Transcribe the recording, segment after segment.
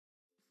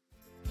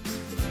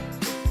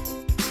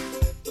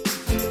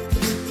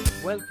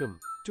Welcome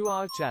to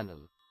our channel,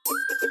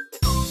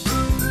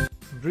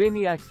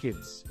 Brainiac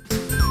Kids.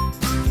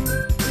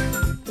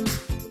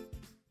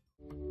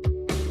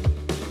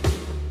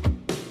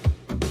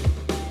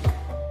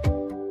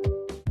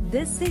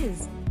 This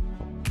is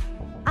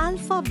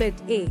alphabet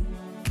A.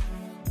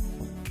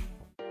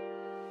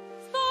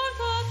 Start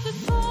at the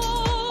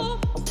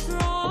top,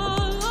 draw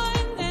a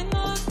line, then a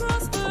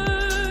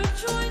crossword,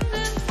 join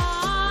them fine.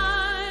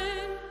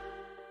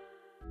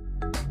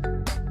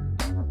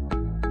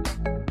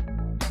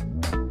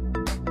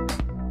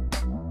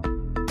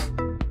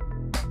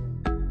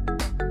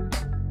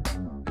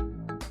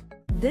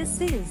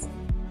 This is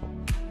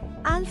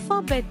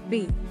alphabet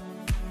B.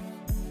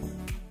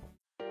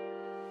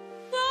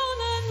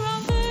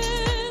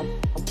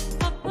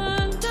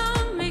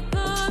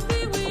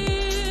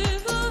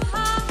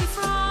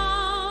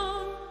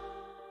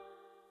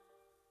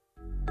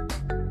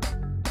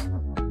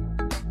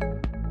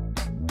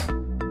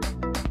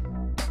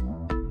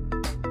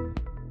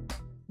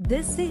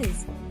 This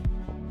is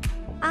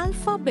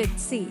alphabet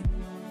C.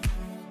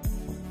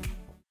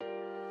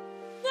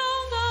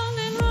 Down, down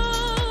and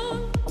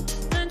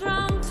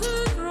round to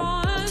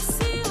draw a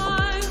sea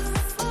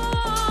life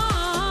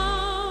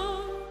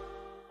along.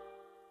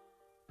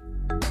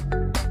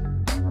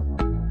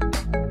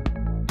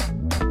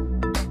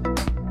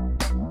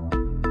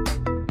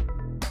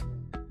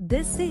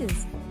 This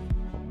is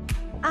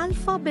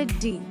alphabet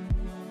D.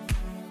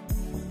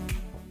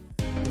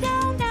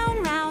 Down,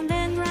 down, round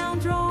and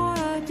round, draw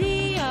a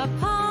D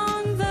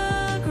upon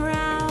the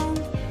ground.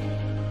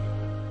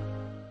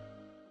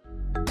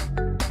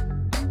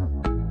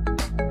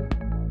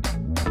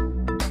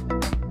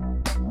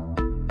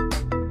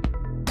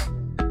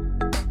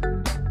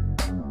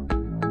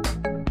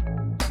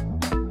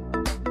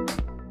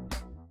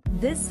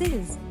 This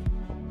is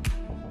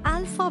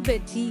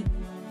alphabet E.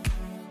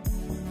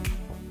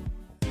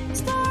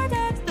 Start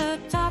at the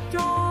top,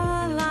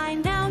 draw a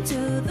line down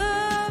to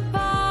the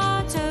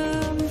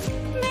bottom.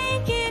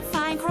 Make it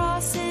fine,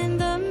 cross in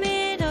the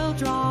middle,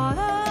 draw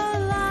a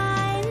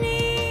line.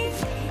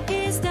 If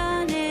it's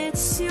done,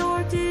 it's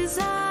your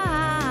design.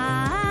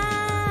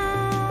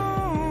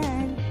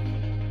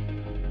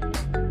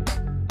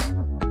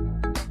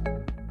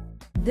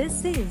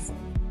 This is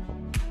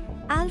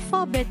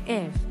alphabet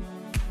F.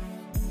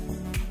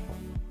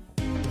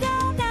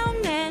 Down,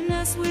 down, then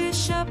a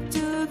swish up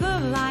to the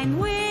line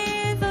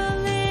with a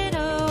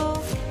little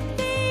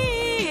fish.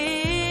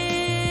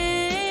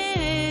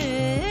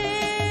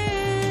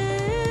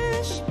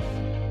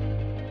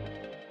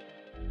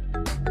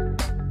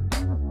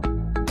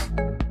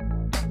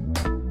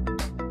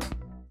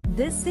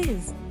 This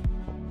is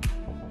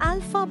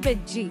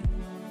alphabet G.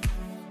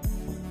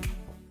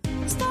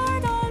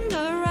 Start on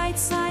the right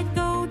side,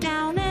 go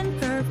down and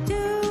curve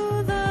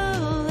to the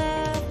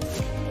left.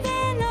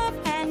 Then up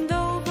and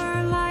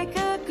over like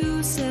a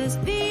goose's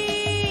beak.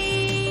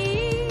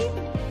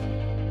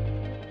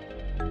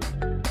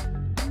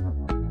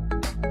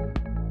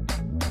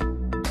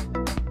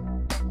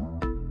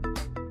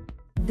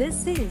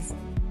 This is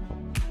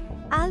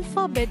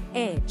alphabet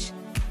H.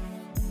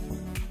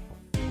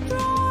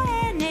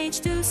 Draw an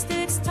H, two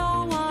sticks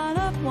tall, one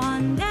up,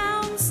 one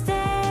down,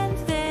 stand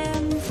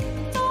them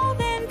tall,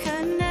 then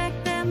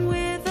connect them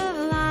with a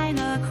line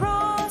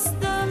across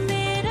the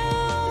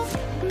middle.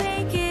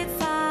 Make it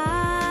fine.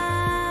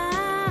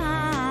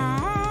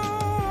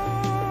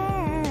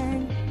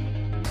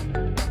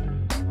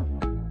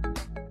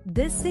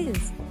 This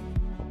is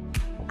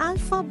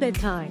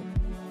alphabet I.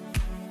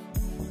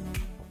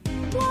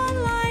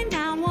 One line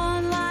down,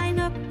 one line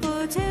up,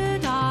 put a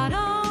dot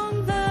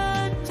on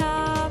the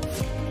top.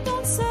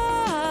 Don't stop.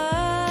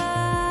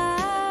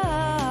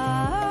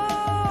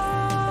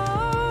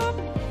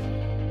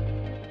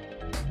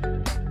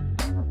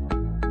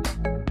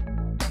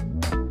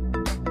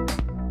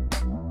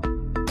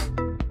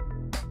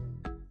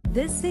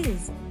 This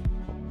is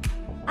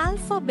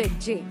alphabet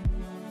J.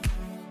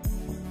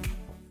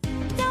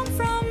 Down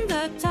from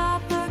the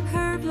top, a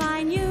curved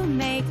line you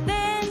make,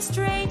 then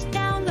straight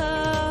down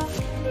the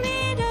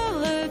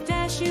middle, a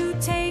dash you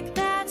take,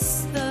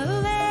 that's the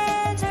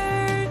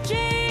letter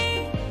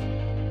J.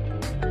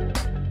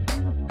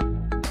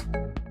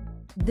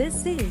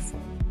 This is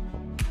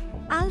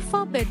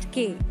alphabet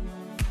K.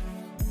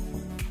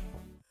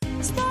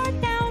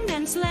 Start down,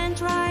 then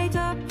slant right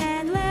up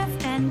and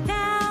left and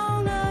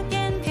down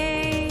again.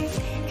 K,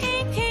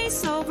 K, K,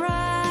 so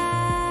bright.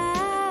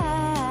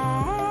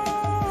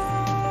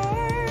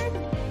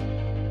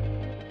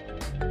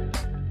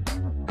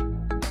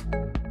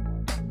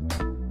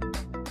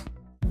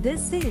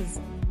 This is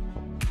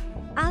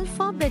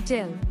alphabet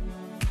L.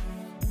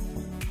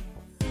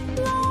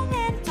 Long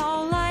and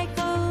tall like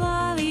a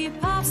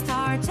lollipop,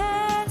 start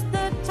at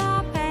the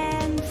top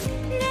and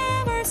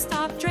never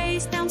stop.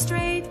 Trace down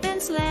straight, then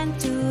slant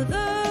to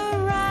the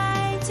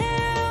right.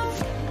 L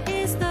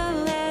is the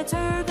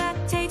letter that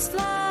takes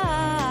flight.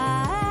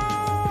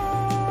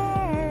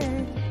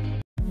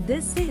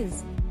 This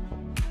is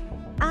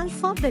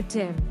alphabet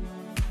M.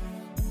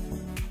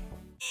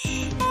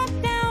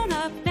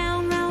 Up,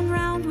 down, round,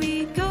 round.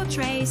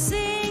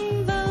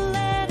 tracing the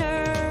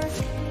letter,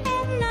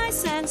 and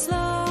nice and slow.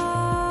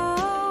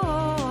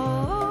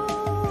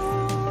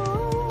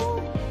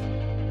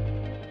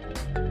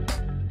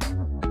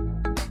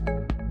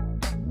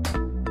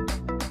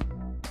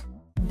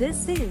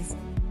 This is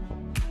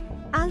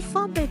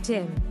alphabet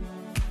N.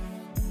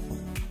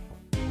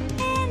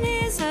 N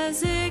is a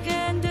zig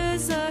and a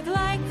zug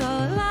like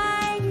a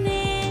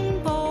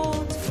lightning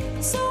bolt,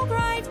 so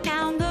bright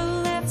down the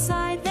left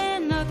side,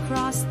 then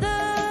across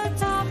the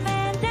top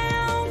and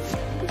down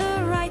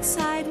the right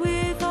side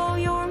with all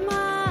your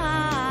might.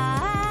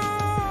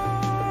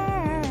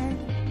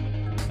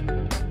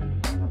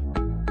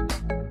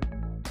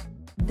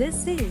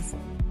 This is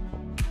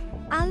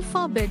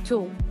alphabet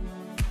O.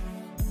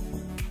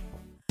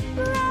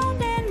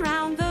 Round and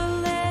round the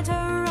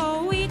letter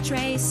O, we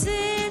trace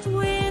it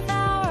with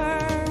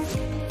our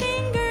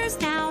fingers,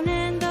 down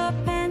and up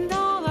and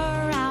all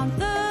around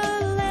the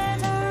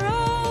letter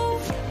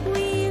O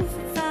we've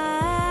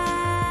found.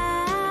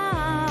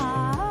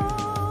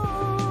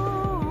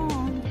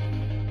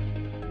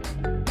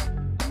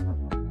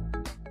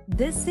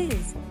 This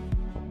is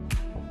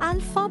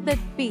alphabet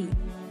P.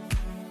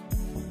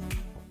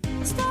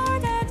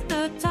 Start at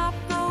the top,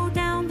 go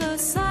down the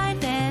side,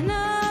 then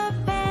up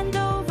and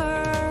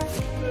over.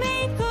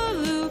 Make a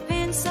loop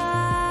inside.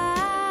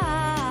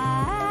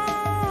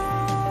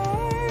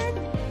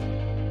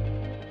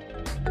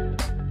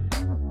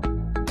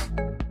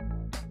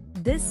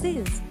 This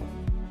is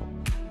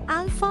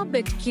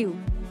alphabet Q.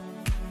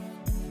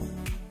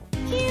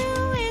 Q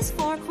is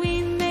for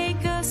queen,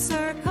 make a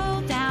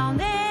circle down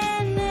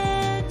and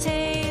a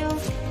tail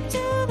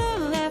to the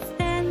left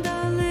and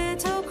a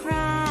little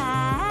crown.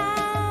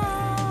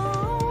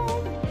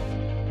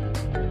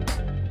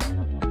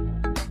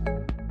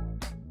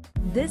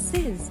 This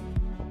is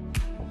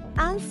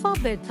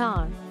alphabet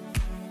R.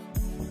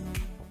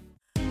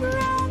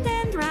 Round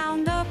and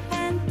round, up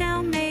and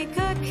down, make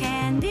a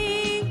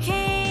candy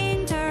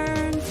cane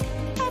turn,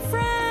 a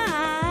frown.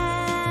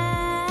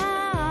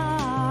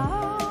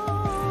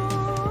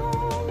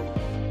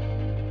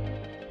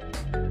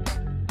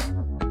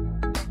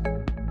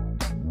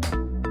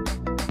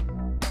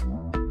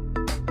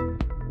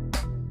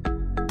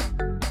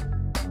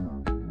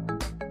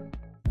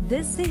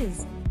 This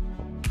is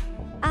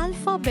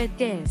alphabet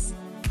S.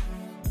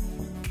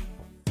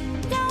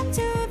 Down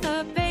to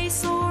the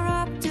base or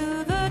up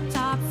to the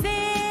top,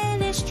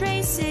 finish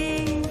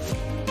tracing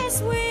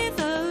S with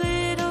a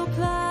little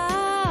plow.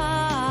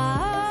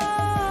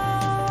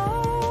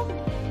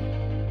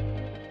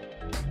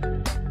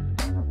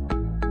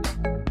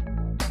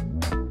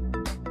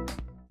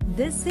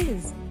 This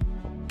is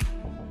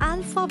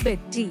alphabet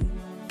T.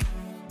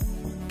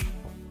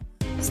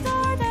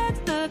 Start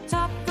at the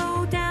top,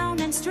 go down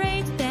and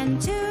straight, then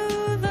to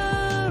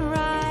the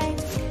right.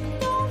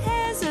 Don't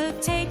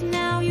hesitate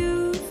now,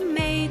 you've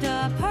made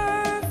a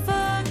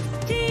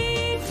perfect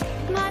D,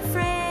 my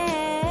friend.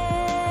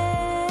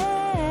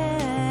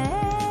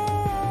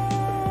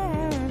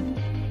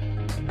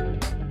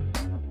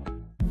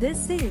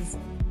 This is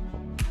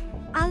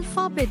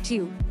alphabet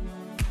U.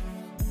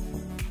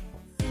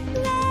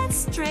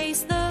 Let's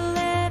trace the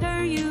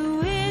letter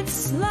U,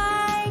 it's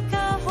like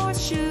a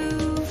horseshoe.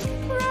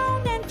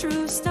 Round and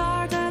true,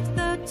 start at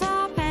the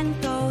top and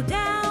go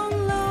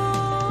down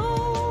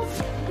low,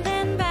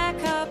 then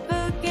back up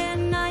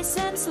again, nice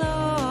and slow.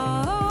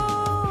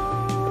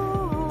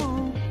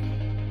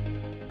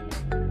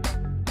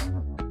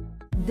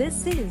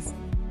 This is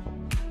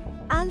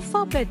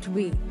alphabet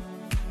V.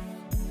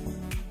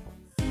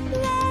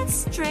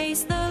 Let's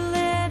trace the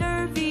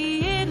letter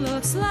V, it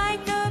looks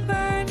like a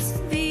bird's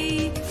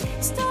beak.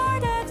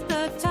 Start at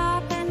the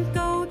top and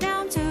go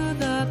down to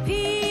the P.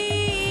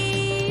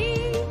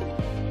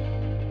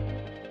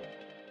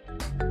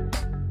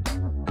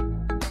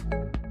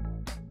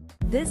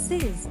 This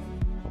is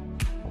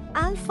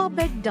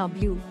alphabet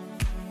W.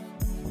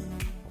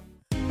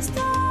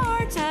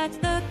 Start at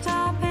the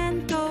top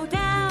and go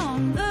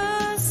down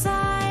the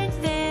side,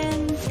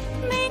 then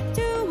make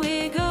 2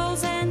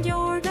 wiggles and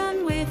you're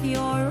done with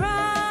your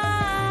ride.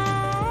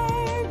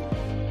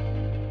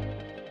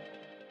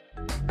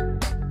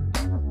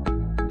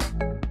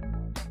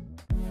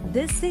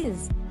 This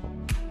is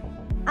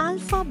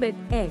alphabet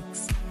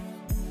X.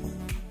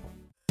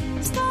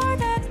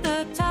 Start at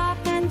the top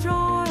and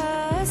draw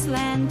a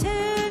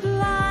slanted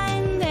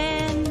line,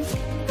 then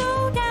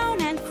go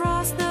down and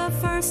cross the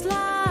first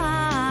line.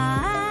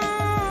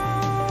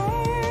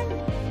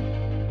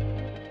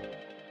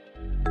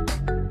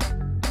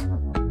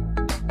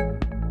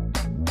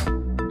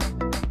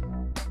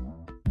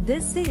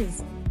 This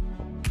is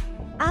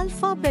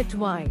alphabet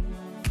Y.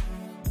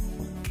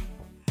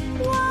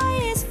 Y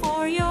is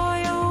for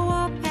yo-yo,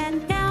 up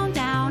and down,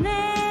 down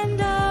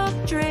and up,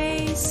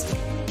 trace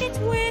it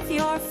with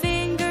your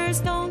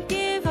fingers, don't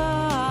give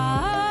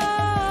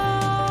up.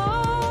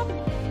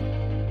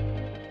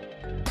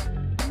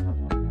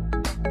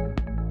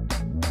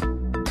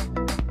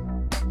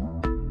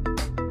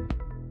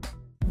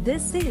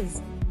 This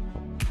is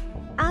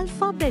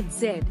alphabet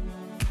Z.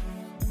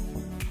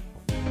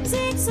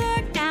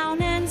 Zigzag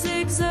down and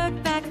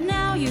zigzag back.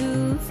 Now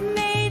you've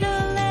made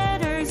a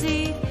letter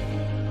Z.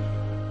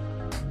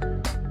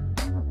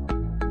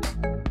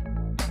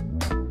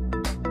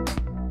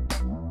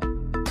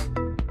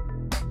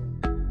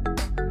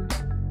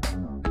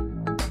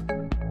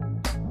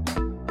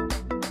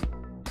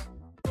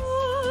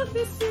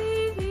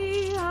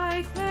 ABCD,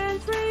 I can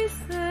trace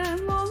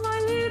them. All my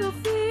little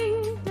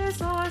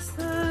fingers are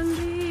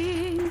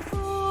standing.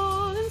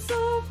 Oh, I'm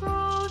so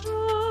proud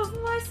of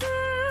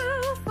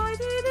myself. I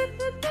did it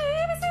the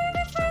ABCD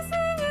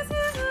tracing is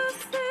here to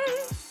stay.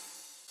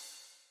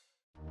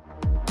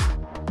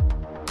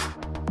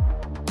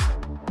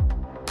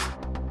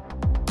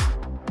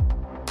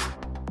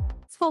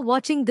 Thanks for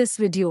watching this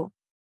video.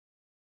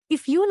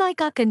 If you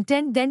like our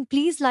content, then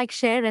please like,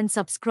 share and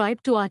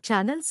subscribe to our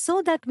channel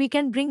so that we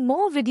can bring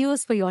more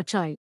videos for your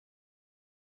child.